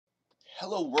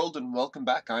Hello world and welcome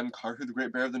back. I'm Karhu, the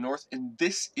Great Bear of the North, and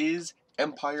this is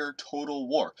Empire Total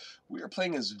War. We are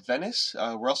playing as Venice.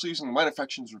 We're also using the Minor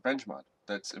Factions Revenge mod.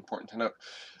 That's important to note.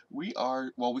 We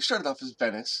started off as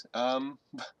Venice,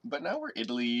 but now we're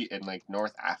Italy and like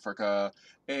North Africa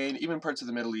and even parts of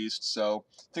the Middle East, so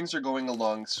things are going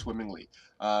along swimmingly.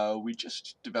 We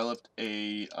just developed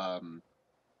an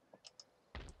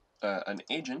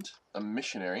agent, a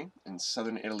missionary in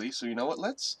southern Italy, so you know what,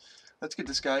 let's get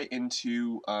this guy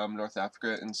into North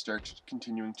Africa and start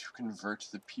continuing to convert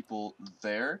the people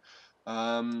there.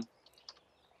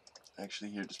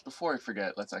 Actually, here, just before I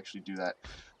forget, let's actually do that.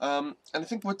 And I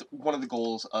think one of the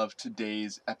goals of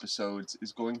today's episodes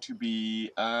is going to be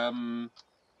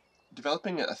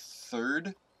developing a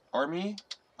third army,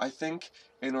 I think,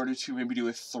 in order to maybe do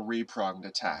a three-pronged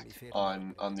attack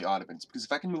on the Ottomans. Because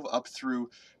if I can move up through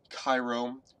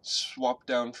Cairo, swoop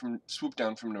down from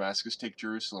Damascus, take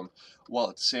Jerusalem, while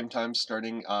at the same time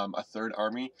starting a third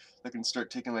army that can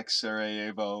start taking like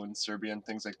Sarajevo and Serbia and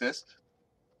things like this,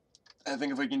 I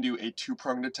think if we can do a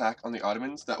two-pronged attack on the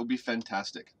Ottomans, that would be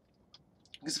fantastic.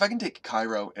 Because if I can take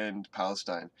Cairo and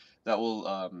Palestine, that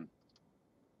will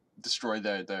destroy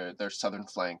their southern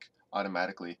flank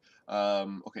automatically.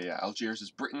 Okay, yeah, Algiers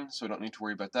is Britain, so I don't need to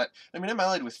worry about that. I mean, I'm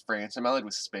allied with France, I'm allied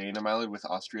with Spain, I'm allied with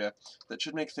Austria. That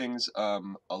should make things a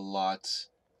lot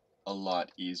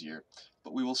easier.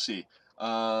 But we will see.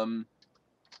 But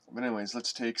anyways,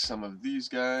 let's take some of these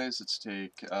guys. Let's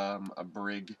take a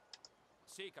brig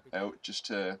out just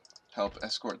to help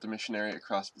escort the missionary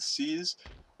across the seas.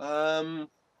 Ooh,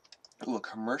 a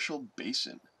commercial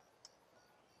basin.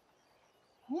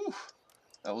 Whew.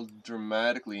 That will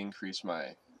dramatically increase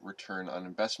my return on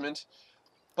investment,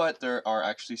 but there are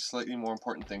actually slightly more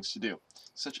important things to do,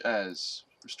 such as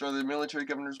restore the military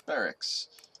governor's barracks,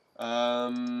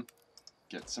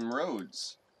 get some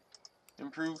roads,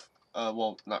 improve,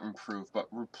 well, not improve, but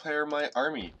repair my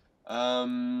army,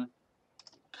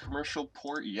 commercial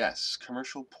port, yes,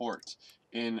 commercial port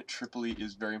in Tripoli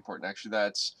is very important. Actually,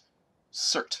 that's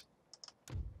Sirte.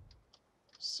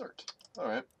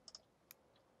 Alright.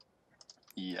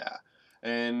 Yeah.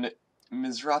 And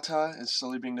Misrata is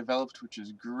slowly being developed, which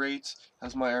is great.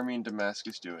 How's my army in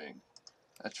Damascus doing?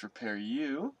 Let's repair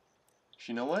you.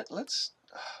 You know what? Let's...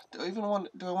 Do I want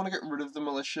to get rid of the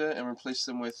militia and replace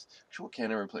them with... Actually, what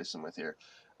can I replace them with here?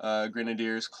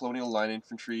 Grenadiers, Colonial Line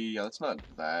Infantry. Yeah, that's not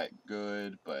that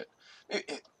good, but...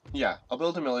 yeah, I'll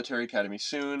build a military academy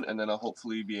soon, and then I'll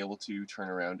hopefully be able to turn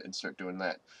around and start doing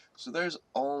that. So there's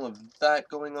all of that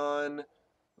going on.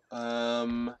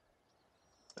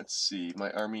 Let's see,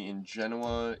 my army in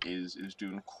Genoa is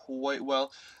doing quite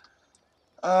well.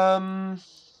 Yeah,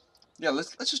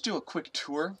 let's just do a quick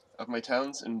tour of my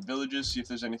towns and villages, see if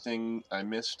there's anything I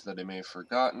missed that I may have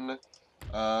forgotten.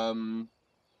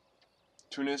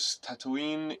 Tunis,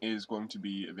 Tatooine is going to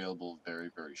be available very,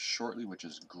 very shortly, which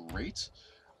is great.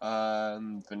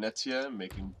 Venezia,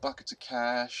 making buckets of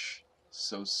cash.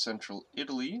 So central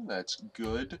Italy, that's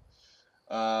good.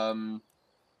 Yeah,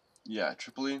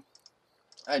 Tripoli.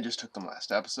 I just took them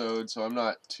last episode, so I'm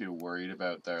not too worried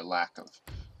about their lack of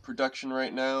production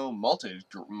right now. Malta is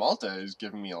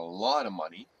giving me a lot of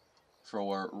money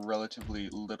for relatively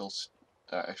little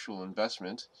actual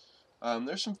investment.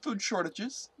 There's some food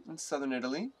shortages in southern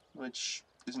Italy, which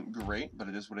isn't great, but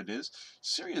it is what it is.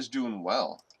 Syria's doing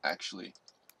well, actually.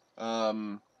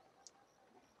 I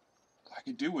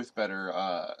could do with better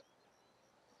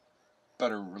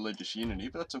religious unity,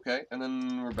 but that's okay. And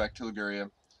then we're back to Liguria.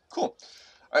 Cool.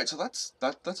 Alright, so that's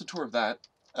a tour of that.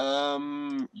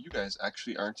 You guys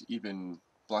actually aren't even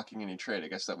blocking any trade. I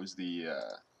guess that was the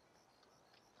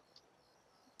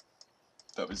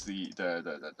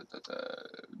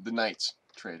Knights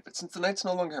trade. But since the Knights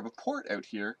no longer have a port out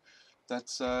here,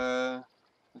 that's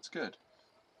good.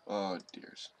 Oh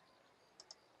dears.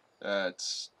 They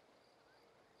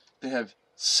have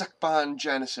Sekban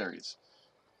Janissaries.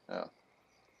 Oh.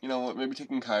 You know what, maybe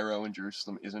taking Cairo and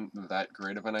Jerusalem isn't that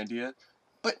great of an idea,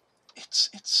 but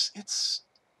it's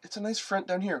a nice front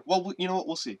down here. Well, you know what,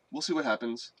 we'll see. We'll see what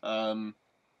happens. Go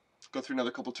through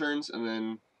another couple turns, and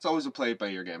then it's always a play it by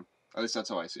ear game. At least that's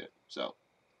how I see it. So,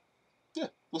 yeah,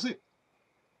 we'll see.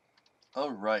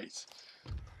 Alright.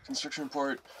 Construction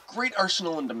report. Great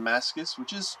arsenal in Damascus,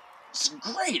 which is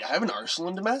great. I have an arsenal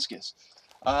in Damascus.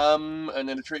 And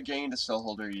then a trait gained, a cell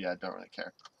holder. Yeah, don't really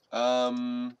care.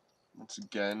 Once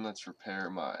again, let's repair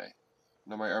my...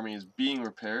 Now my army is being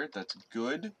repaired. That's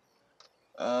good.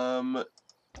 Can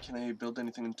I build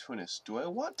anything in Tunis? Do I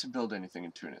want to build anything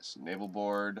in Tunis? Naval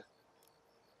board?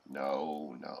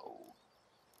 No, no.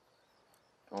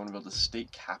 Do I want to build a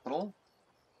state capital?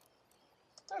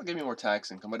 That'll give me more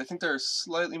tax income, but I think there are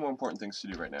slightly more important things to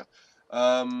do right now.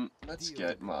 Let's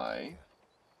get my...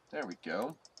 There we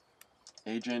go.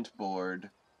 Agent board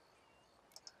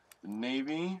the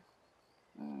Navy.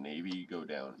 Navy go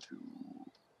down to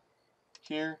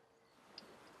here.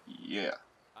 Yeah.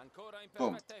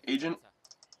 Boom. Agent.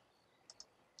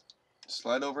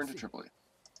 Slide over into Tripoli.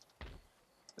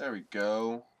 There we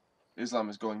go. Islam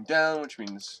is going down, which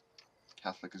means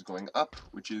Catholic is going up,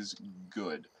 which is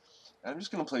good. And I'm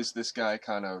just going to place this guy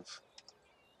kind of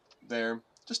there,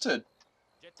 just to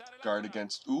guard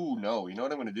against... Ooh, no, you know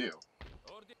what I'm going to do?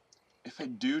 If I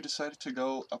do decide to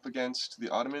go up against the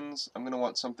Ottomans, I'm going to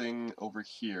want something over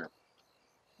here.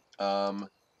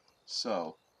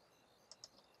 So,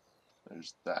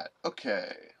 there's that.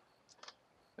 Okay.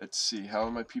 Let's see, how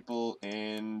are my people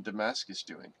in Damascus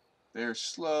doing? They're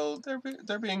slow,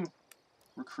 they're being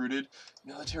recruited.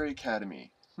 Military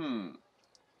Academy.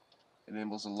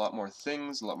 Enables a lot more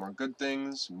things, a lot more good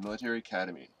things. Military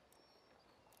Academy.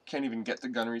 Can't even get the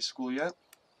gunnery school yet.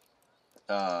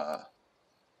 But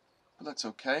that's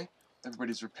okay.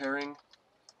 Everybody's repairing.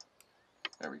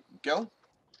 There we go.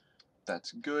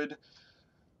 That's good.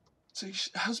 So,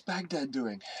 how's Baghdad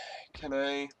doing?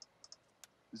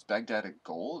 Is Baghdad a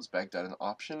goal? Is Baghdad an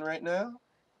option right now?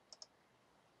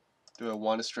 Do I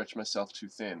want to stretch myself too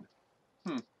thin?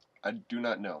 I do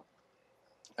not know.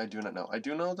 I do not know. I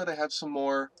do know that I have some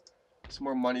more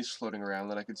money floating around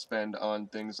that I could spend on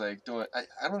things like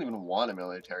I don't even want a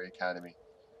military academy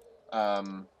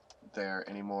there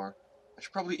anymore. I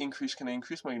should probably increase. Can I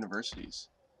increase my universities?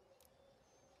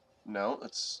 No,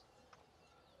 that's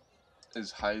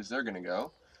as high as they're gonna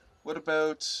go. What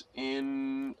about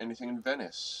anything in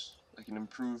Venice? I can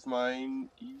improve mine.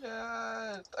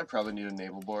 Yeah, I probably need a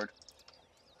naval board.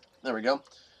 There we go.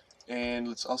 And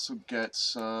let's also get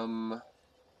some...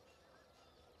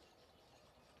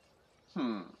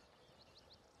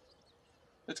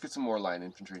 Let's get some more line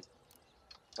infantry.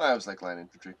 I always like line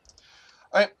infantry.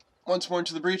 Alright, once more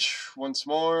into the breach. Once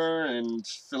more, and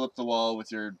fill up the wall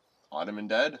with your Ottoman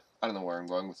dead. I don't know where I'm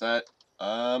going with that.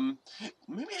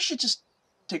 Maybe I should just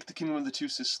take the Kingdom of the Two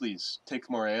Sicilies, take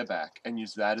Morea back, and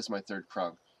use that as my third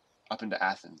prong, up into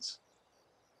Athens.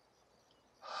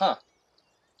 Huh.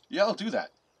 Yeah, I'll do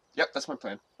that. Yep, that's my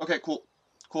plan. Okay, cool.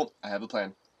 Cool, I have a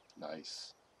plan.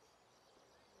 Nice.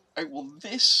 Alright, well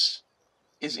this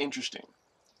is interesting.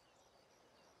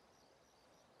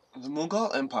 The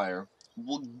Mughal Empire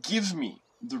will give me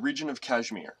the region of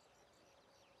Kashmir.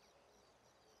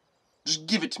 Just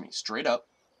give it to me, straight up,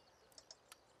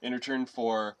 in return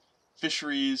for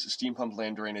fisheries, steam pump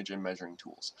land drainage, and measuring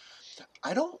tools.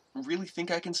 I don't really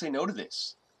think I can say no to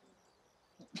this.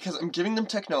 Because I'm giving them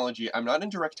technology, I'm not in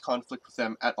direct conflict with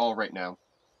them at all right now.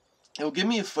 It will give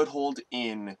me a foothold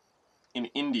in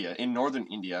India, in northern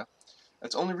India.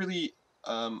 That's only really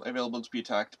available to be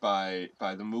attacked by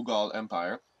the Mughal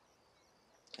Empire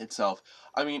itself.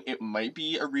 I mean, it might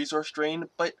be a resource drain,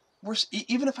 but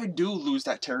even if I do lose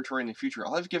that territory in the future,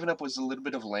 all I've given up was a little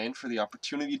bit of land for the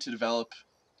opportunity to develop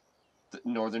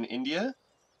northern India.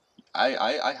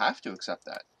 I have to accept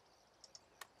that.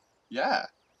 Yeah,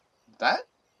 that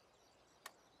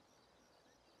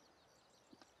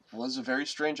was a very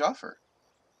strange offer.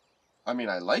 I mean,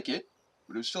 I like it,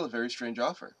 but it was still a very strange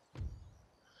offer.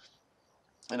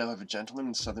 I now have a gentleman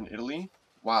in southern Italy.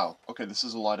 Wow, okay, this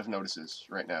is a lot of notices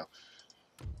right now.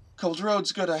 Cold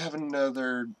Roads, good, I have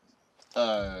another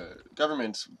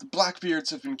government. The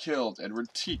Blackbeards have been killed. Edward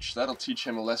Teach, that'll teach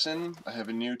him a lesson. I have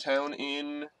a new town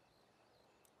in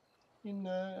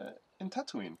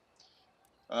Tatooine.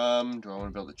 Do I want to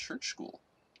build a church school?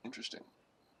 Interesting.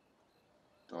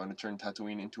 Do I want to turn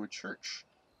Tatooine into a church?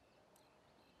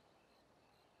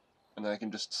 And then I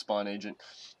can just spawn agent.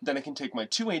 Then I can take my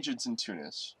 2 agents in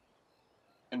Tunis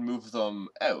and move them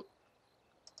out.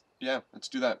 Yeah, let's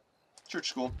do that. Church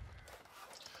school.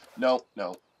 No.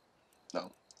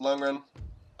 Long run.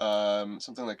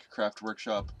 Something like a craft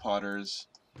workshop, potters.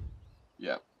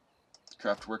 Yeah.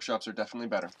 Craft workshops are definitely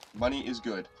better. Money is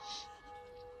good.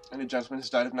 And a gentleman has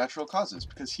died of natural causes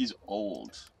because he's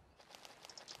old.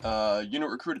 Unit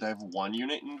recruited. I have 1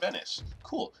 unit in Venice.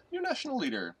 Cool. New national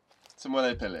leader.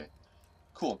 Samuele Pele.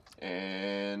 Cool.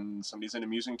 And somebody's an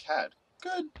amusing cad.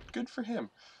 Good. Good for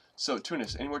him. So,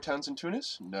 Tunis. Any more towns in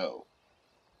Tunis? No.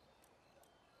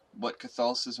 What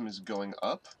Catholicism is going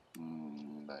up?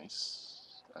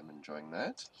 Nice. I'm enjoying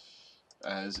that.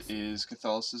 As is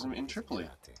Catholicism in Tripoli.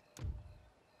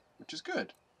 Which is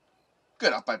good.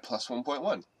 Good, up by plus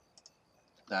 1.1.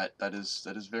 That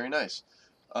is very nice.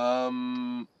 What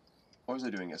was I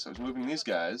doing? Yes, I was moving these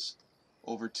guys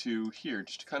over to here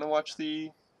just to kind of watch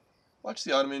the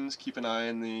Ottomans, keep an eye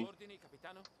on the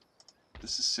the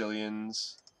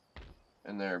Sicilians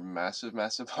and their massive,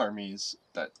 massive armies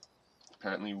that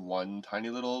apparently one tiny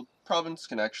little province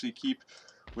can actually keep,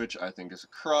 which I think is a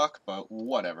crock, but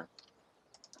whatever.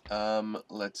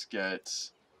 Let's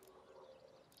get...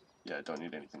 Yeah, I don't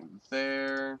need anything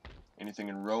there. Anything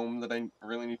in Rome that I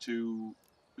really need to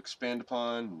expand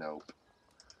upon? Nope.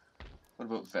 What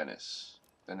about Venice?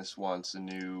 Venice wants a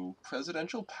new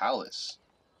presidential palace.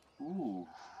 Ooh.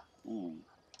 Ooh.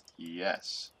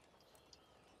 Yes.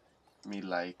 Me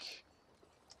like...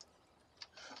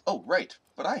 Oh, right.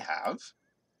 But I have...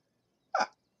 Ah,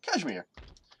 Kashmir.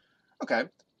 Okay.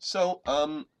 So,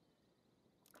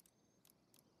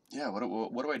 yeah, what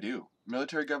do I do?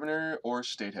 Military governor or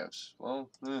state house? Well,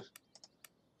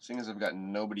 seeing as I've got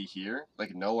nobody here,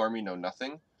 like no army, no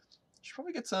nothing, I should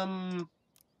probably get some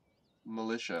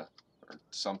militia or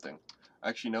something.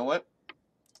 Actually, you know what?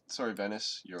 Sorry,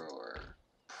 Venice, your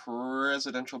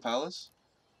presidential palace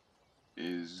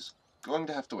is going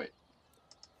to have to wait.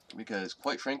 Because,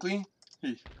 quite frankly,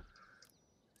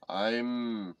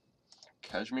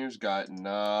 Kashmir's got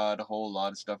not a whole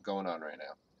lot of stuff going on right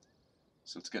now.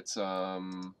 So let's get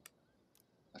some...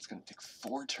 That's going to take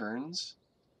 4 turns?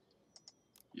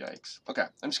 Yikes. Okay,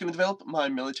 I'm just going to develop my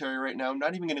military right now. I'm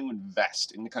not even going to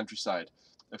invest in the countryside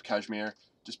of Kashmir,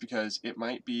 just because it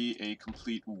might be a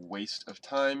complete waste of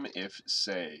time if,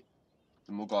 say,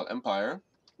 the Mughal Empire,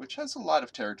 which has a lot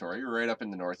of territory right up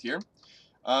in the north here,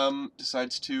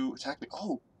 decides to attack me.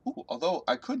 Although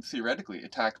I could theoretically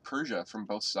attack Persia from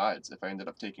both sides if I ended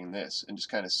up taking this and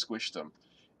just kind of squish them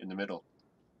in the middle.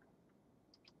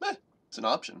 It's an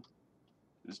option.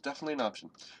 It's definitely an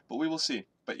option. But we will see.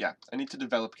 But yeah, I need to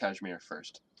develop Kashmir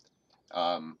first.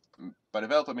 By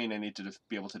develop, I mean I need to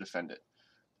be able to defend it.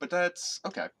 But that's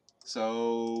okay.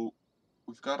 So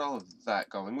we've got all of that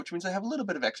going, which means I have a little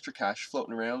bit of extra cash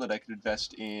floating around that I could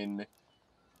invest in...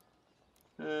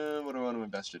 what do I want to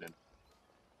invest it in?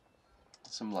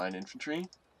 Some line infantry.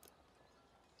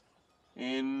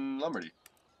 In Lombardy.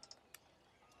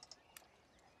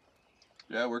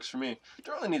 Yeah, it works for me.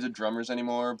 Don't really need the drummers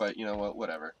anymore, but you know what,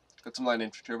 whatever. Got some line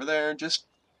infantry over there, just,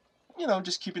 you know,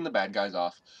 just keeping the bad guys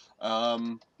off.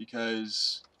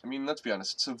 Because, I mean, let's be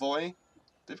honest, Savoy,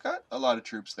 they've got a lot of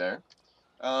troops there.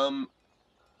 I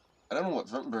don't know what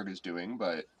Württemberg is doing,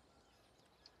 but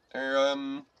they're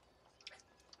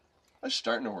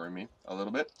starting to worry me a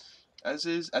little bit. As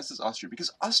is Austria,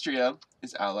 because Austria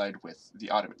is allied with the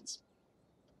Ottomans.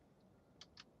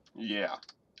 Yeah,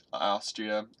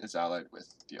 Austria is allied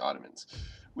with the Ottomans,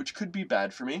 which could be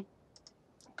bad for me.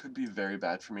 Could be very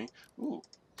bad for me. Ooh,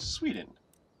 Sweden.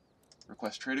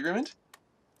 Request trade agreement?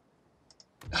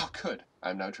 Oh, good.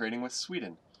 I'm now trading with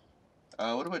Sweden.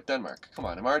 What about Denmark? Come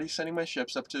on, I'm already sending my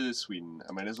ships up to Sweden.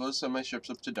 I might as well send my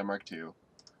ships up to Denmark too.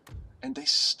 And they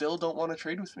still don't want to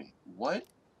trade with me. What?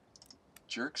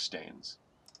 Jerk stains.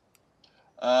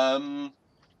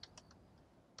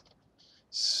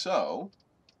 So...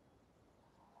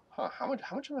 Huh, how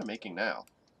much am I making now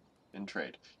in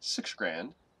trade? 6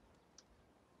 grand.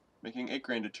 Making 8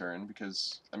 grand a turn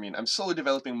because, I mean, I'm slowly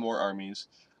developing more armies.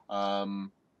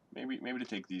 Maybe to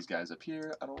take these guys up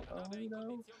here. I don't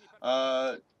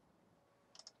know.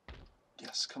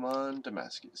 Yes, come on,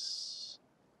 Damascus.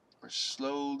 We're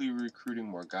slowly recruiting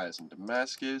more guys in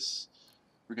Damascus.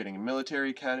 We're getting a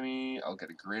military academy. I'll get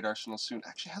a great arsenal soon.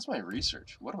 Actually, how's my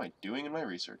research? What am I doing in my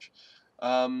research?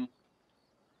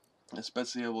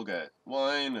 Spezia will get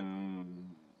wine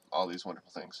and all these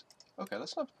wonderful things. Okay,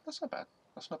 that's not bad.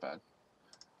 That's not bad.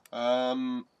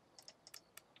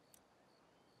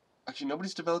 Actually,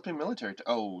 nobody's developing military.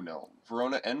 Oh no,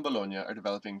 Verona and Bologna are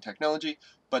developing technology,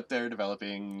 but they're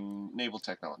developing naval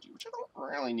technology, which I don't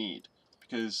really need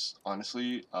because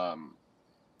honestly,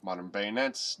 modern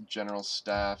bayonets, general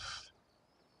staff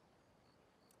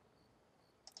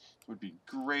would be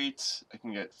great. I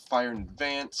can get fire in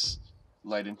advance,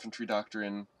 light infantry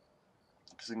doctrine,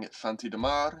 because I can get Fanti de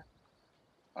Mar.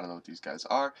 I don't know what these guys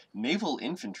are. Naval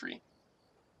infantry.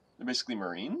 They're basically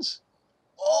Marines.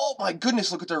 Oh my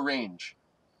goodness, look at their range.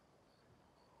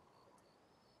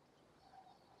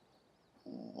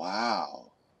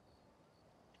 Wow.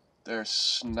 They're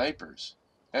snipers.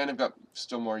 And I've got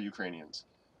still more Ukrainians.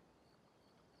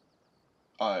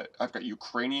 I've got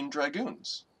Ukrainian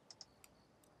dragoons.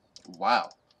 Wow.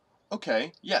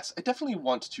 Okay, yes, I definitely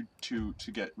want to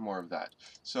get more of that.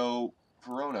 So,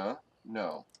 Verona,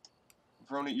 no.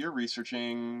 Verona, you're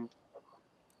researching...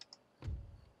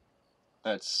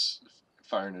 That's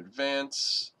fire in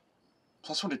advance.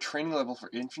 +1 to training level for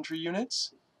infantry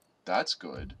units? That's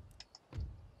good.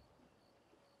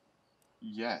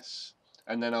 Yes.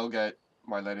 And then I'll get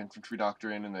my light infantry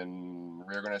doctrine and then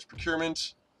reorganized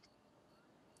procurement.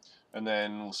 And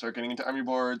then we'll start getting into army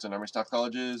boards and army staff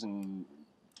colleges, and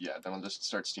yeah, then I'll just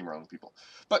start steamrolling people.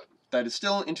 But that is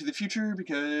still into the future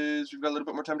because we've got a little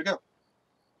bit more time to go.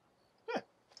 Yeah.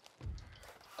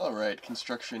 Alright,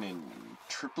 construction in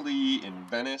Tripoli, in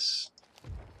Venice.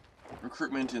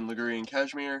 Recruitment in Ligurian and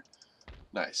Kashmir.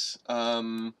 Nice.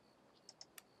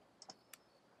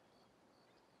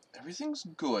 Everything's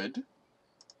good.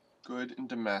 Good in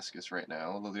Damascus right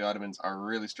now, although the Ottomans are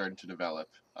really starting to develop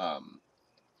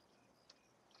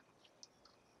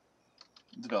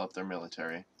their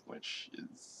military, which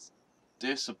is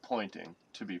disappointing,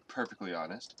 to be perfectly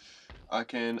honest. I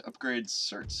can upgrade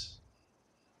certs.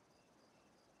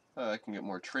 I can get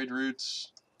more trade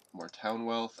routes, more town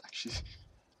wealth. Actually,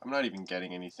 I'm not even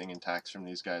getting anything in tax from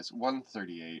these guys.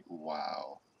 138,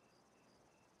 wow.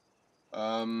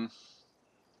 Oh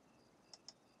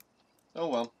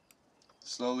well.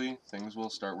 Slowly, things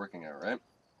will start working out, right?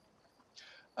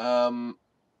 So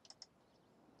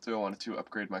I wanted to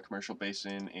upgrade my commercial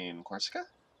basin in Corsica.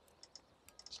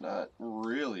 It's not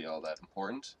really all that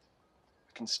important.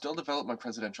 I can still develop my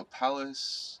presidential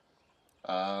palace.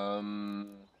 Yeah,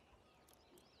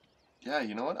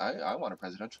 you know what? I want a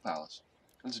presidential palace.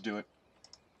 Let's do it.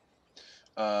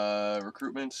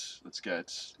 Recruitment. Let's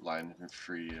get line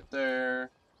infantry up there.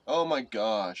 Oh my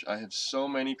gosh, I have so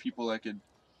many people I could...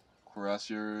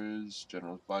 Cuirassiers,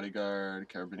 General's Bodyguard,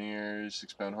 Carabiniers,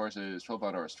 6-pound horses,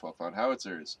 12-pound horse, 12-pound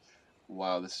howitzers.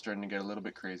 Wow, this is starting to get a little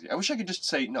bit crazy. I wish I could just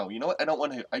say, no, you know what? I don't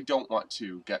want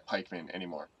to get pikemen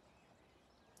anymore.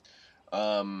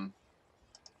 Because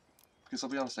I'll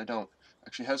be honest, I don't.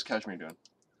 Actually, how's Kashmir doing?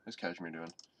 How's Kashmir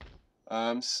doing?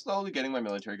 Slowly getting my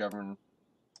military governor's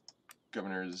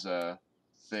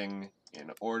thing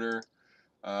in order.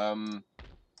 Are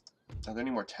there any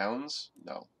more towns?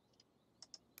 No.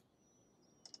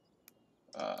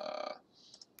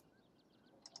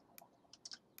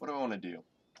 What do I want to do?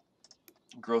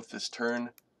 Growth this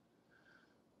turn.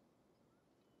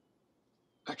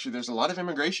 Actually, there's a lot of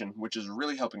immigration, which is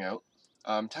really helping out.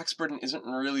 Tax burden isn't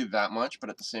really that much,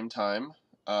 but at the same time,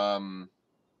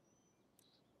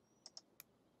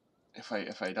 if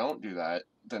I don't do that,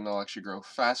 then they'll actually grow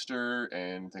faster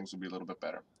and things will be a little bit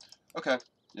better. Okay,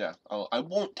 yeah, I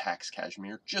won't tax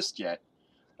Kashmir just yet.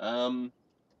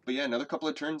 But yeah, another couple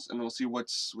of turns, and we'll see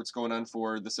what's going on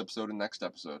for this episode and next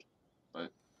episode.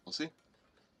 But we'll see.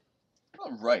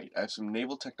 All right, I have some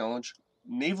naval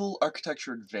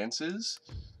architecture advances,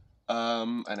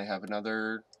 and I have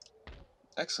another.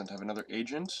 Excellent, I have another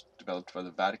agent developed by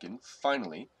the Vatican,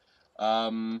 finally.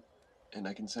 And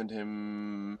I can send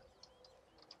him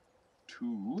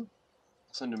to...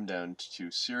 I'll send him down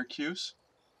to Syracuse.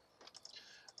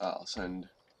 I'll send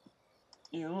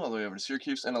you all the way over to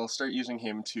Syracuse, and I'll start using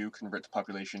him to convert the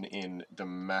population in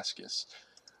Damascus.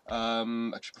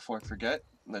 Actually, before I forget,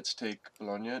 let's take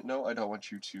Bologna. No, I don't want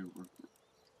you to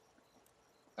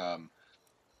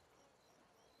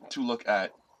look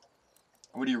at...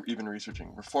 What are you even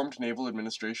researching? Reformed Naval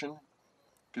Administration?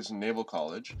 Gives a naval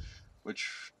college,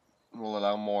 which will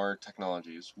allow more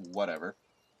technologies, whatever.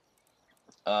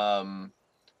 Do I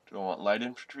want light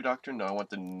infantry doctrine? No, I want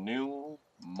the new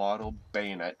model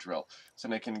bayonet drill. So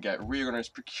then I can get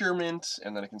reorganized procurement,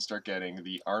 and then I can start getting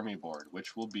the army board,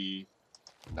 which will be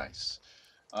nice.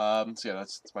 So yeah,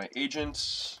 that's my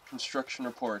agent. Construction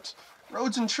report.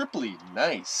 Roads in Tripoli,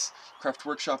 nice. Craft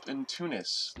workshop in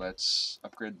Tunis. Let's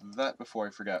upgrade that before I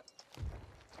forget.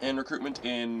 And recruitment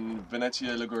in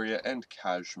Venezia, Liguria, and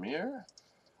Kashmir.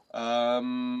 Do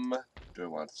I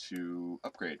want to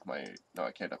upgrade my... No,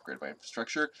 I can't upgrade my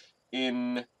infrastructure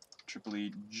in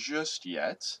Tripoli just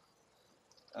yet.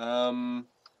 There's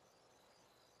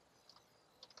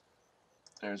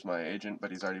my agent,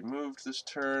 but he's already moved this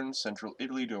turn. Central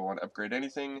Italy, do I want to upgrade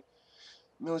anything?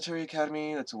 Military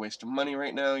Academy, that's a waste of money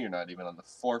right now. You're not even on the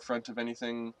forefront of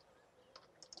anything.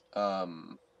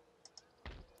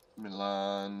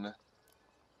 Milan...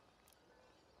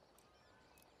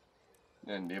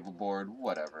 And naval board,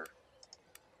 whatever.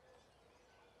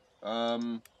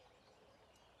 Army,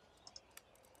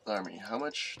 how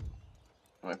much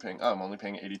am I paying? Oh, I'm only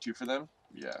paying 82 for them?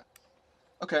 Yeah.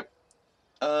 Okay.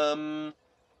 Ooh.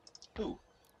 Do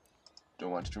I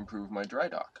want to improve my dry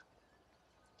dock?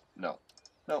 No.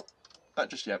 No, not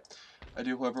just yet. I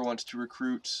do, however, want to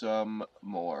recruit some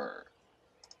more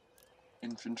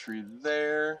infantry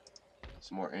there.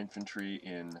 Some more infantry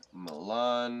in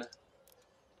Milan.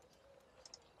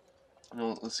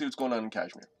 Well, let's see what's going on in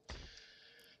Kashmir.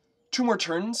 2 more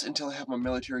turns until I have my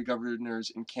military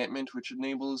governor's encampment, which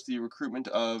enables the recruitment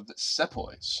of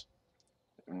sepoys.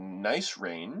 Nice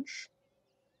range.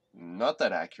 Not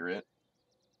that accurate.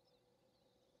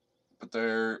 but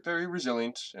they're very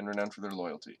resilient and renowned for their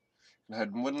loyalty. And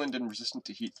had woodland and resistant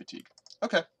to heat fatigue.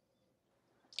 Okay.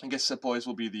 I guess sepoys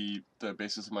will be the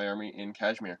basis of my army in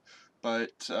Kashmir.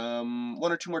 But 1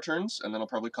 or 2 more turns, and then I'll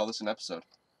probably call this an episode.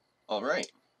 Alright.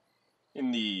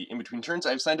 In between turns,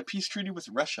 I've signed a peace treaty with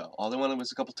Russia. All I wanted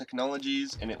was a couple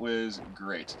technologies, and it was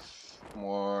great.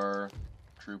 More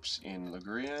troops in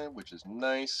Liguria, which is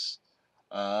nice.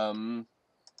 Once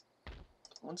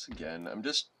again, I'm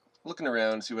just looking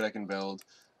around to see what I can build.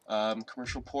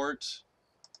 Commercial port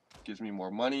gives me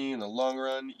more money in the long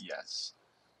run. Yes.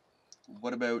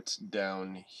 What about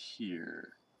down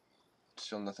here?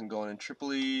 Still nothing going in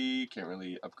Tripoli. Can't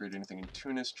really upgrade anything in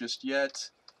Tunis just yet.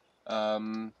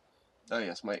 Oh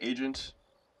yes, my agent.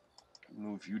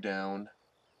 Move you down.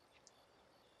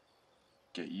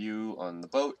 Get you on the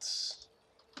boats.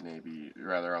 Maybe,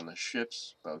 rather on the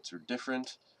ships. Boats are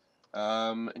different.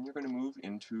 And you're going to move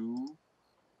into...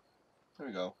 There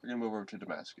we go. We're going to move over to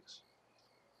Damascus.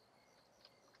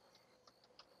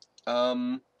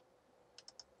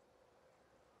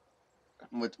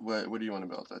 What do you want to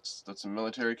build? That's a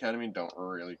military academy. Don't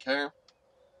really care.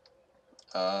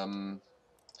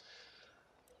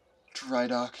 Dry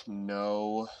dock,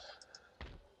 no.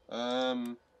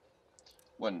 1,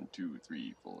 2,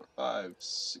 3, 4, 5,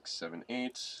 6, 7,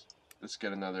 8. Let's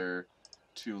get another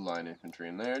 2 line infantry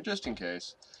in there, just in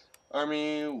case.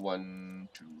 Army, 1,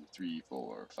 2, 3,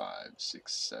 4, 5,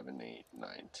 6, 7, 8,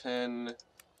 9, 10.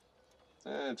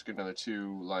 Let's get another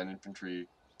 2 line infantry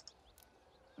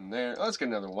in there. Oh, let's get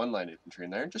another 1 line infantry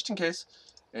in there, just in case.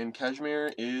 And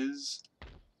Kashmir is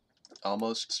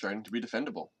almost starting to be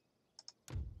defendable.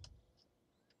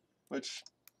 Which,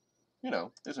 you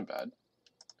know, isn't bad.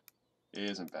 It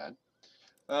isn't bad.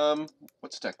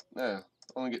 What's tech?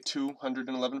 Only get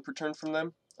 211 per turn from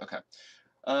them? Okay.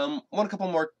 Want a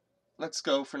couple more. Let's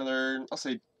go for another, I'll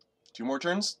say 2 more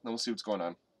turns, then we'll see what's going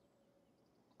on.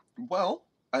 Well,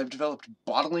 I've developed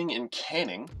bottling and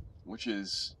canning, which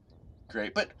is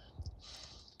great, but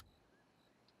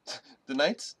the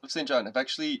Knights of St. John have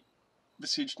actually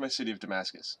besieged my city of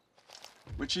Damascus,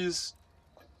 which is,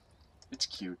 it's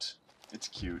cute. It's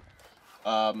cute.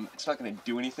 It's not going to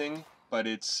do anything, but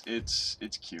it's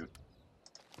cute.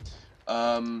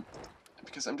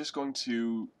 Because I'm just going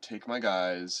to take my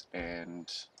guys and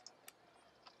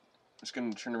I'm just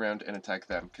going to turn around and attack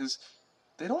them, because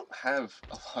they don't have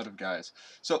a lot of guys.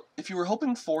 So, if you were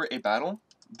hoping for a battle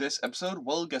this episode,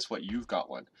 well, guess what? You've got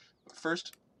one. But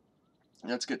first,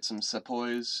 let's get some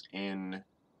sepoys in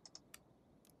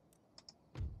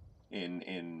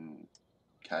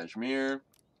Kashmir.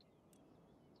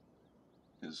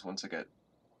 Because once I get...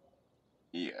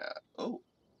 Yeah. Oh.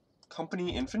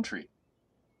 Company infantry.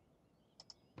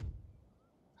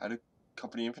 How do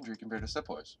company infantry compare to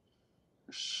sepoys?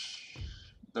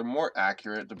 They're more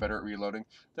accurate, they're better at reloading.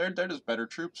 They're just better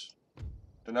troops.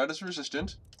 They're not as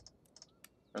resistant.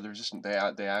 Or they're resistant,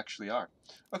 they actually are.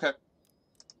 Okay.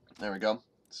 There we go.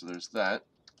 So there's that.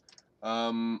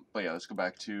 But yeah, let's go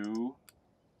back to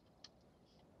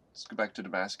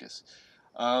Damascus.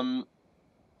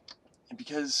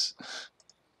 Because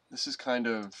this is kind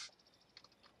of,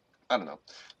 I don't know.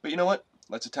 But you know what?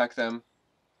 Let's attack them.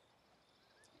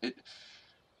 They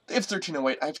have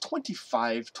 1308. I have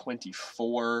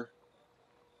 2524.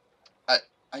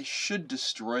 I should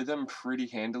destroy them pretty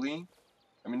handily.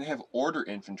 I mean, they have order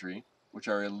infantry, which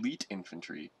are elite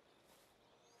infantry.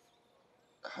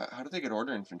 How do they get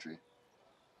order infantry?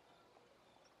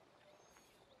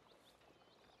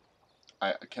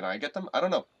 Can I get them? I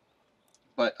don't know.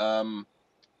 But,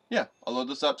 yeah, I'll load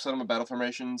this up, set them a battle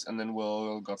formations, and then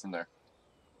we'll go from there.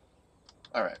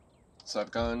 Alright, so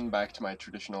I've gone back to my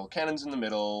traditional cannons in the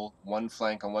middle, 1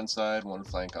 flank on one side, 1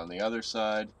 flank on the other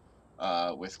side,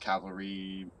 with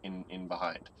cavalry in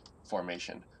behind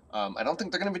formation. I don't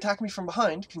think they're going to be attacking me from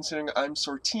behind, considering I'm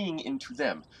sortying into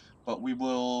them, but we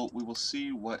will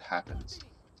see what happens.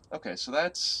 Okay, so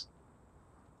that's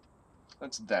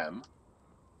them.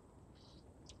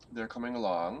 They're coming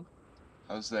along.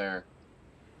 How's their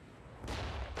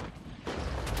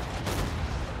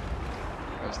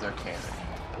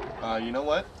cannon? You know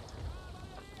what?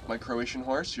 My Croatian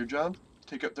horse, your job?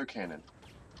 Take out their cannon.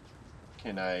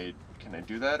 Can I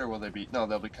do that, or will they be... No,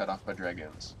 they'll be cut off by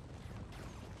dragoons.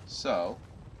 So,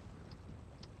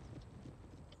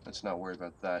 let's not worry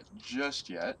about that just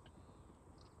yet.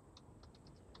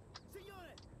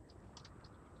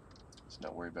 Let's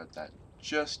not worry about that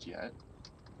just yet.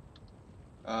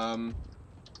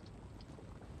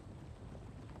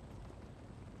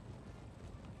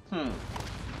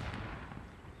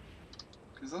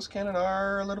 Because those cannon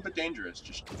are a little bit dangerous.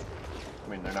 I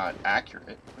mean, they're not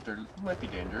accurate, but they might be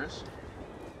dangerous.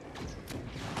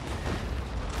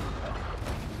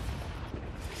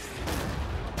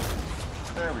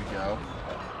 There we go.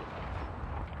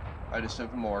 I just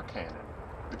have more cannon,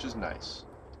 which is nice.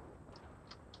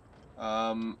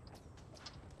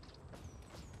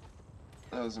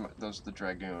 Those are the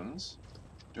dragoons.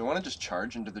 Do I want to just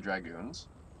charge into the dragoons?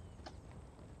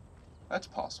 That's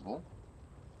possible.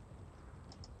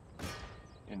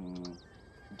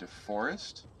 Into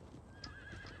forest?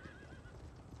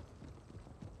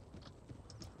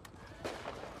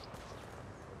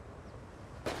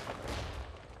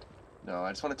 No,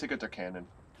 I just want to take out their cannon.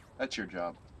 That's your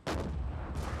job.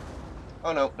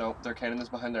 Oh no, no, their cannon is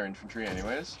behind their infantry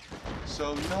anyways.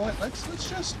 So you know what? Let's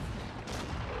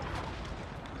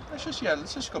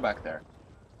just go back there.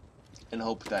 And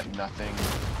hope that nothing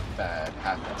bad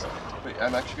happens. But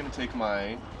I'm actually gonna take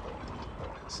my,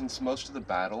 since most of the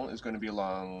battle is going to be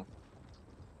along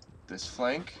this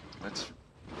flank, it's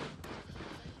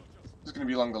going to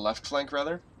be along the left flank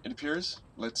rather, it appears.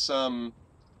 Let's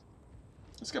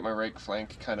get my right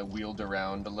flank kind of wheeled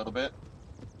around a little bit.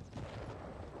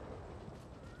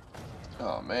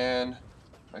 Oh man,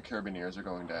 my carabiniers are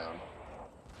going down.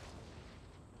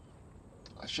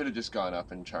 I should have just gone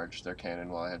up and charged their cannon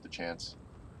while I had the chance.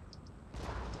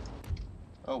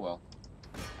 Oh well.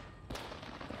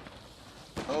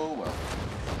 Oh well.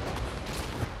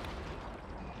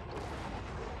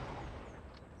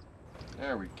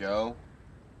 There we go.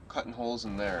 Cutting holes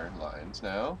in their lines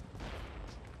now.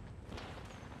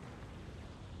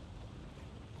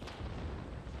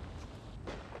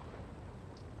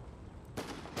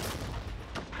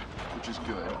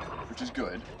 Which is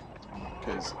good,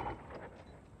 because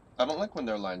I don't like when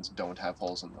their lines don't have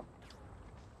holes in them.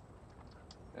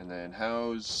 And then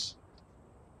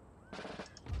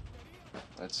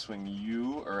let's swing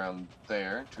you around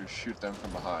there to shoot them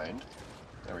from behind.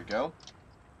 There we go.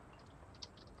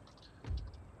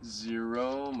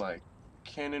 0, my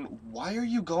cannon. Why are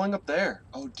you going up there?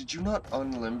 Oh, did you not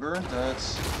unlimber?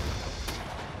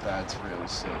 That's really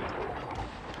silly.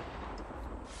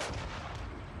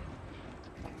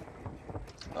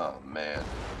 Oh man,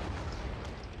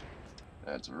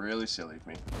 that's really silly of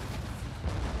me.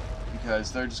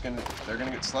 Because they're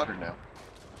gonna get slaughtered now.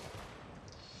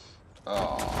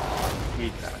 Oh, I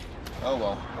hate that. Oh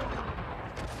well.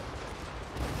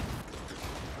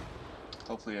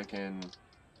 Hopefully I can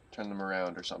turn them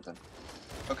around or something.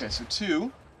 Okay, so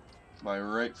 2, my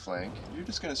right flank, you're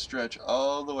just gonna stretch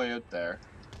all the way out there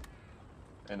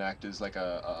and act as like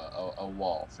a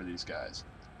wall for these guys.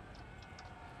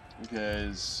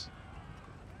 Because,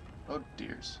 oh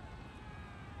dears,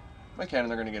 my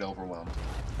cannon are going to get overwhelmed.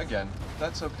 Again,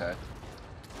 that's okay.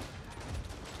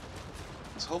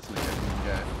 Because hopefully I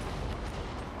can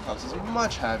cause as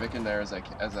much havoc in there as I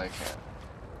can.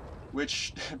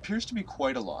 Which appears to be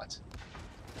quite a lot.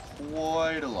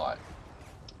 Quite a lot.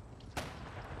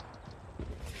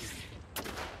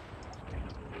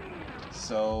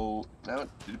 So, now it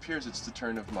appears it's the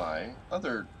turn of my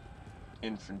other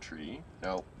infantry.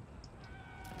 No.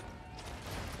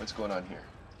 What's going on here?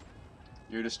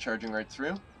 You're just charging right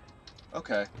through?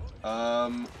 Okay.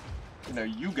 Now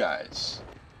you guys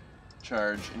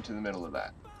charge into the middle of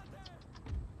that.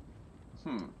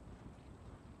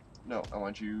 No, I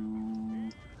want you...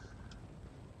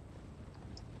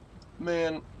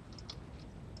 Man,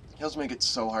 he'll make it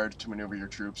so hard to maneuver your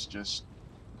troops, just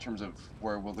in terms of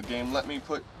where will the game let me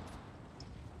put...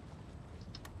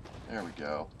 There we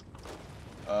go.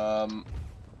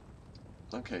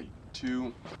 Okay,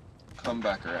 2, come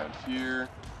back around here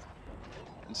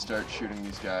and start shooting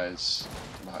these guys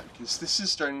from behind, because this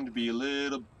is starting to be a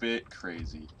little bit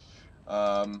crazy.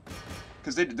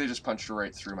 Because they just punched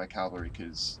right through my cavalry,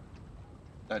 because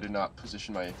I did not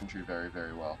position my infantry very,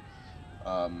 very well.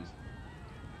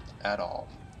 At all.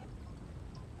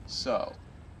 So,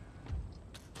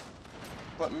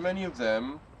 but many of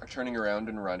them are turning around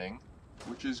and running,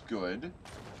 which is good.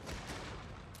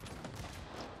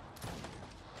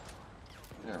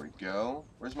 There we go.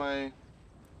 Where's my...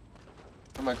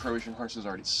 Oh, my Croatian horse is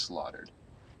already slaughtered.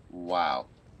 Wow.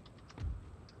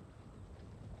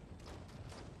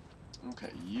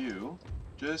 Okay, you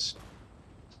just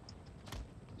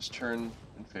turn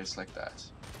and face like that.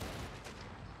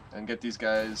 And get these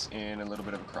guys in a little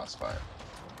bit of a crossfire.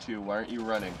 2, why aren't you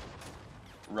running?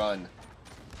 Run.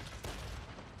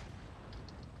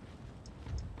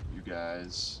 You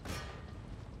guys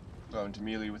go into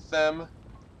melee with them.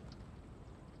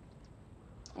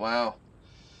 Wow.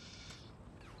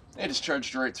 They just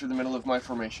charged right through the middle of my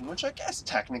formation, which I guess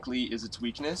technically is its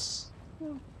weakness.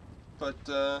 But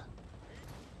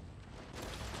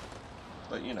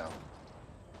you know.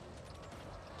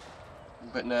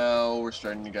 But now we're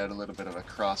starting to get a little bit of a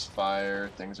crossfire.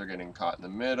 Things are getting caught in the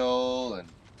middle, and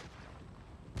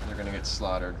they're going to get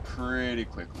slaughtered pretty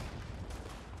quickly.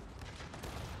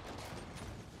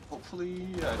 Hopefully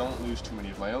I don't lose too many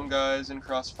of my own guys in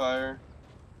crossfire.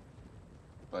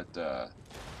 But,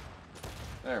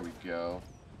 there we go.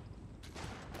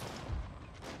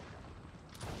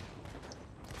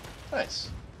 Nice.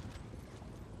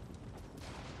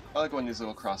 I like when these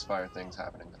little crossfire things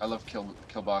happening. I love kill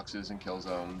boxes and kill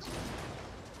zones and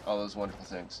all those wonderful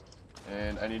things.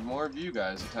 And I need more of you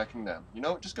guys attacking them. You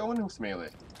know, just go in with melee.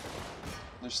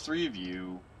 There's 3 of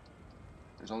you.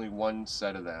 There's only 1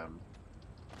 set of them.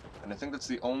 And I think that's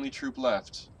the only troop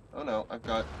left. Oh no, I've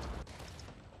got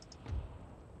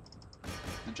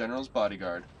the General's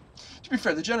bodyguard. To be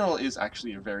fair, the General is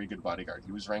actually a very good bodyguard.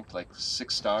 He was ranked like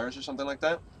 6 stars or something like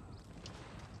that.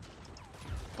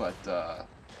 But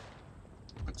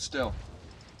still,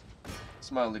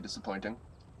 it's mildly disappointing.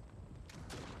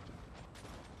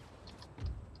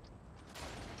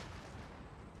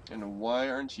 And why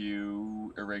aren't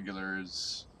you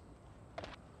irregulars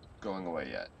going away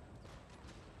yet?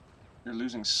 You're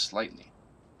losing slightly.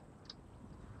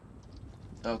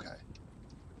 Okay.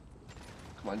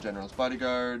 Come on, General's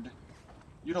bodyguard.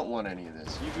 You don't want any of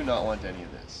this. You do not want any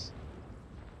of this.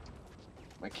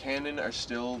 My cannon are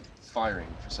still firing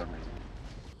for some reason.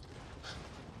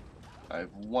 I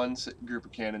have one group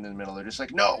of cannon in the middle. They're just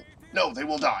like, no! No, they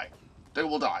will die! They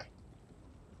will die!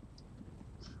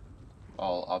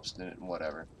 All obstinate and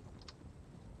whatever.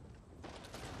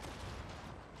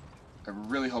 I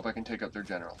really hope I can take out their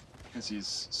general, because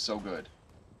he's so good.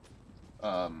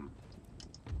 Oh,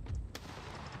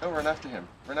 run after him.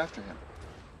 Run after him.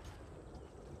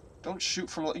 Don't shoot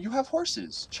from... You have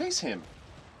horses! Chase him!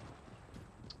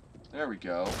 There we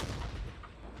go.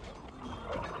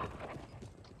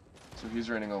 So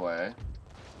he's running away.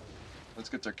 Let's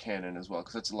get their cannon as well,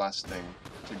 because that's the last thing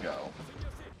to go.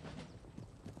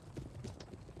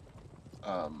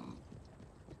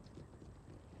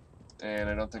 And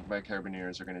I don't think my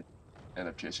carabineers are going to end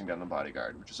up chasing down the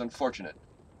bodyguard, which is unfortunate.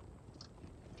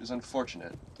 Which is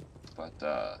unfortunate, but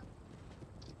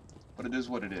it is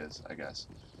what it is, I guess.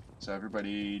 So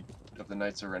everybody of the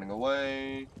knights are running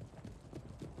away.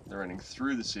 They're running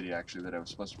through the city, actually, that I was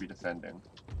supposed to be defending.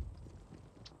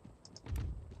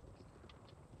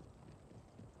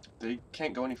 They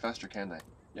can't go any faster, can they?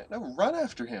 Yeah, no, run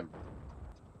after him!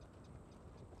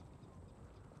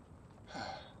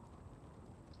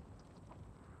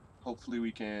 Hopefully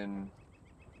we can...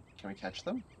 Can we catch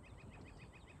them?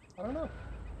 I don't know.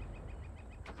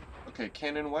 Okay,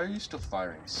 cannon, why are you still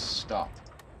firing? Stop.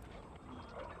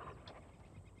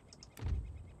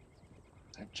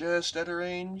 They're just at a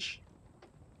range.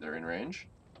 They're in range.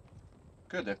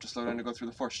 Good, they have to slow down to go through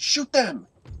the forest. Shoot them!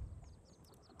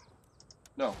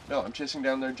 No, no, I'm chasing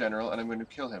down their general and I'm going to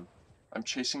kill him. I'm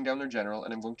chasing down their general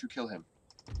and I'm going to kill him.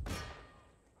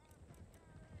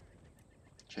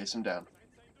 Chase him down.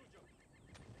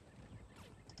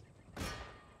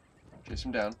 Chase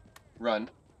him down. Run.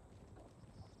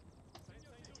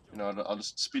 You know, I'll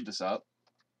just speed this up.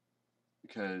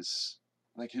 Because,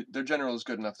 like, their general is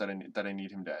good enough that I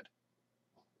need him dead.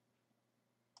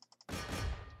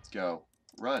 Go.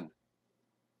 Run.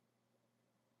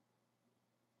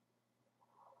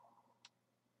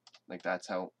 Like, that's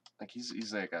how, like,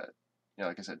 he's like a, you know,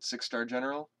 like I said, 6-star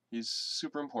general. He's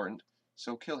super important,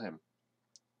 so kill him.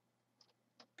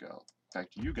 Go. In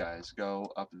fact, you guys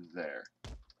go up there.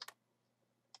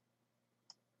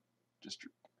 Just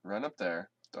run up there.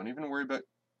 Don't even worry about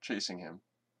chasing him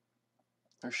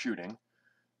or shooting.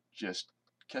 Just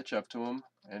catch up to him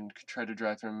and try to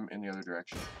drive him in the other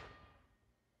direction.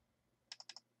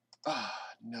 Ah,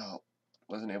 no.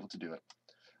 Wasn't able to do it.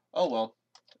 Oh well.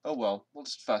 Oh well. We'll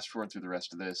just fast forward through the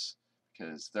rest of this,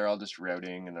 because they're all just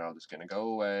routing and they're all just going to go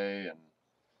away. And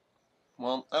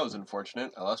well, that was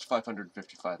unfortunate. I lost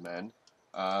 555 men.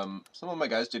 Some of my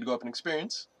guys did go up in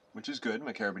experience, which is good.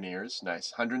 My carabineers,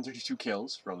 nice. 132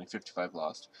 kills for only 55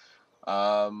 lost.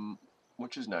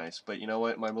 Which is nice. But you know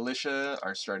what? My militia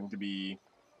are starting to be...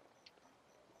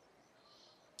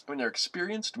 I mean, they're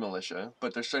experienced militia,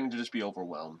 but they're starting to just be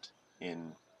overwhelmed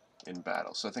in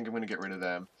battle. So I think I'm going to get rid of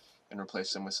them and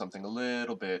replace them with something a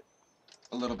little bit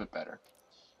better.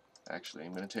 Actually,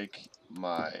 I'm going to take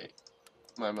my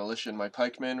militia and my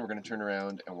pikemen. We're going to turn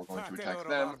around and we're going to attack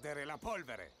them.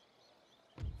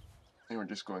 And we're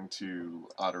just going to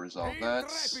auto-resolve that.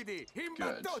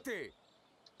 Good.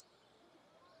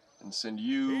 And send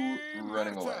you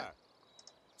running away.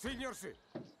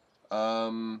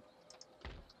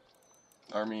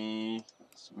 Army,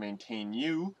 maintain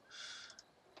you.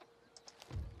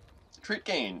 Trait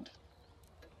gained.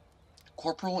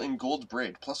 Corporal in Gold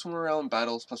Braid. +1 morale in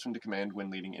battles, +1 to command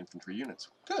when leading infantry units.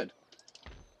 Good.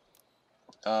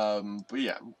 But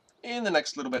yeah, in the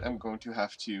next little bit, I'm going to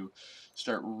have to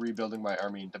start rebuilding my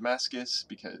army in Damascus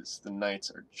because the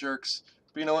knights are jerks.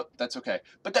 But you know what? That's okay.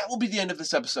 But that will be the end of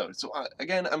this episode. So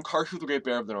again, I'm Karhu, the Great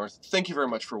Bear of the North. Thank you very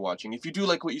much for watching. If you do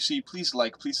like what you see, please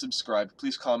like, please subscribe,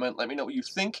 please comment. Let me know what you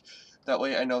think. That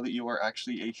way I know that you are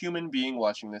actually a human being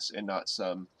watching this and not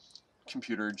some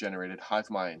computer-generated hive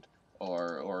mind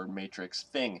or matrix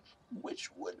thing,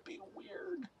 which would be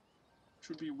weird. Which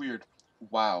would be weird.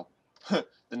 Wow. The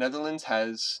Netherlands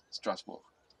has Strasbourg.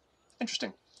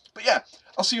 Interesting. But yeah,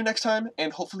 I'll see you next time,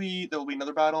 and hopefully there will be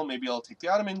another battle. Maybe I'll take the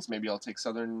Ottomans, maybe I'll take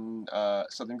southern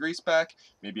Greece back,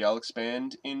 maybe I'll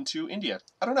expand into India.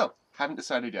 I don't know. Haven't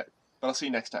decided yet. But I'll see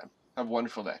you next time. Have a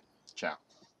wonderful day. Ciao.